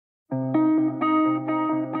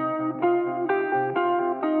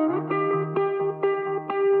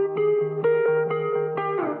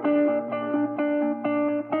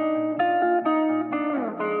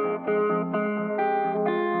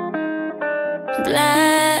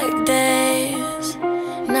Black days,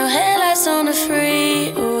 no headlights on the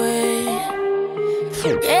freeway.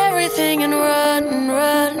 Fuck everything and run and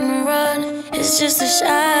run and run. It's just a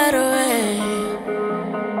shot away.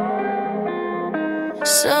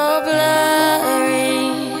 So blurry,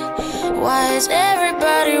 why is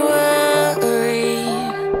everybody worried?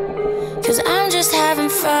 'Cause I'm just having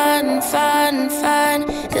fun, fun, fun.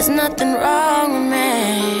 There's nothing wrong with me.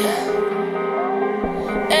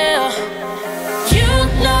 Yeah. You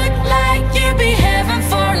look like you'd be heaven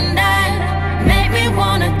for a night. Make me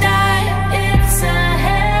wanna die. It's a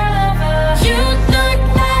hell of a. You look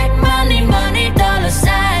like money, money, dollar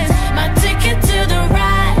signs. My ticket to the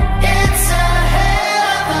ride. It's a hell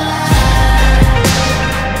of a life.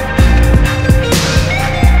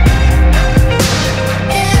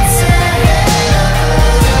 It's a hell of a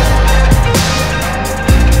life.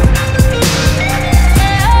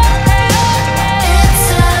 It's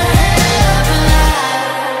a hell of a life.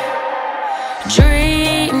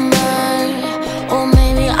 Dreamer, or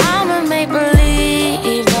maybe I'm a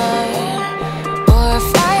make-believer, or a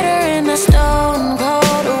fighter in the stone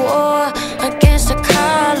cold war against the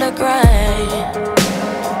color gray.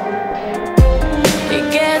 It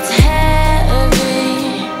gets heavy,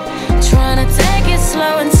 trying to take it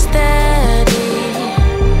slow and steady.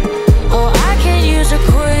 Oh, I could use a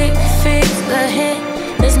quick fix, the hit.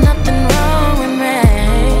 There's nothing wrong with me.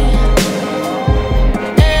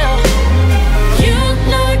 Yeah. You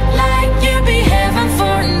look like you'd be heaven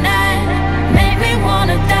for a night. Make me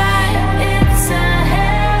wanna die. It's a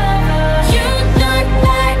hell of a. You look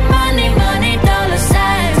like money, money, dollar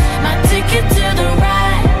signs. My ticket to the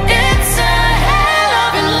ride. It's a hell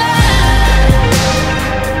of a life.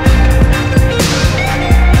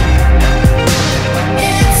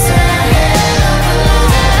 It's a hell of a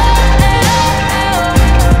life. It's a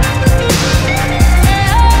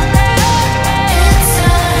hell of a life.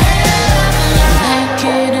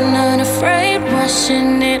 Naked and unafraid,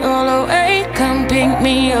 washing it all away. Come pick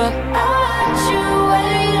me up. What you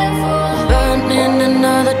waiting for? Burning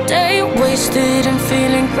another day, wasted and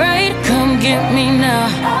feeling great. Come get me now.